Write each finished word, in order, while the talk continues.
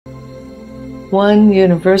one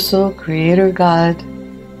universal Creator God,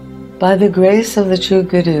 by the grace of the true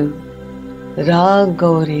Guru, Ra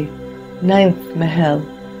Gauri, 9th Mahal.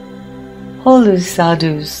 Holy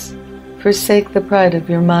sadhus, forsake the pride of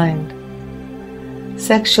your mind.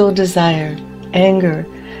 Sexual desire, anger,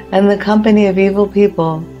 and the company of evil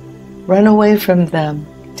people, run away from them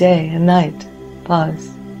day and night. Pause.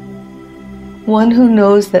 One who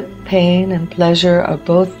knows that pain and pleasure are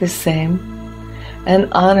both the same,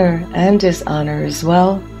 and honor and dishonor as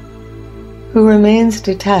well, who remains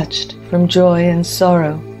detached from joy and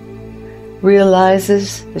sorrow,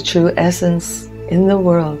 realizes the true essence in the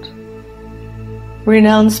world.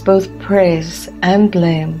 Renounce both praise and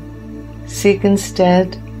blame. Seek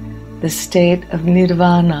instead the state of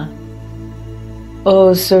Nirvana.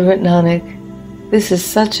 O servant Nanak, this is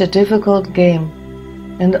such a difficult game,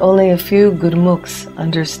 and only a few Gurmukhs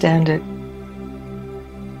understand it.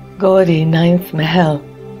 Gauri, 9th Mahal.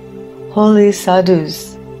 Holy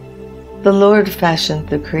sadhus, the Lord fashioned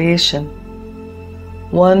the creation.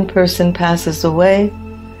 One person passes away,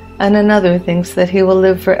 and another thinks that he will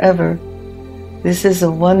live forever. This is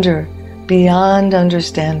a wonder beyond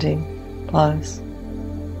understanding. Pause.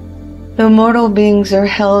 The mortal beings are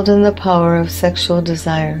held in the power of sexual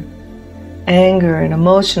desire, anger, and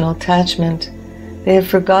emotional attachment. They have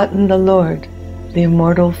forgotten the Lord, the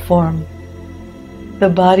immortal form. The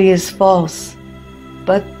body is false,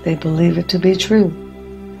 but they believe it to be true.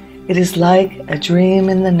 It is like a dream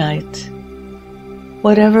in the night.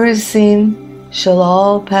 Whatever is seen shall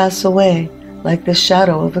all pass away like the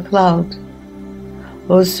shadow of a cloud.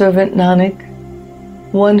 O servant Nanak,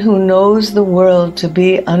 one who knows the world to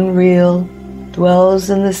be unreal dwells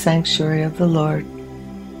in the sanctuary of the Lord.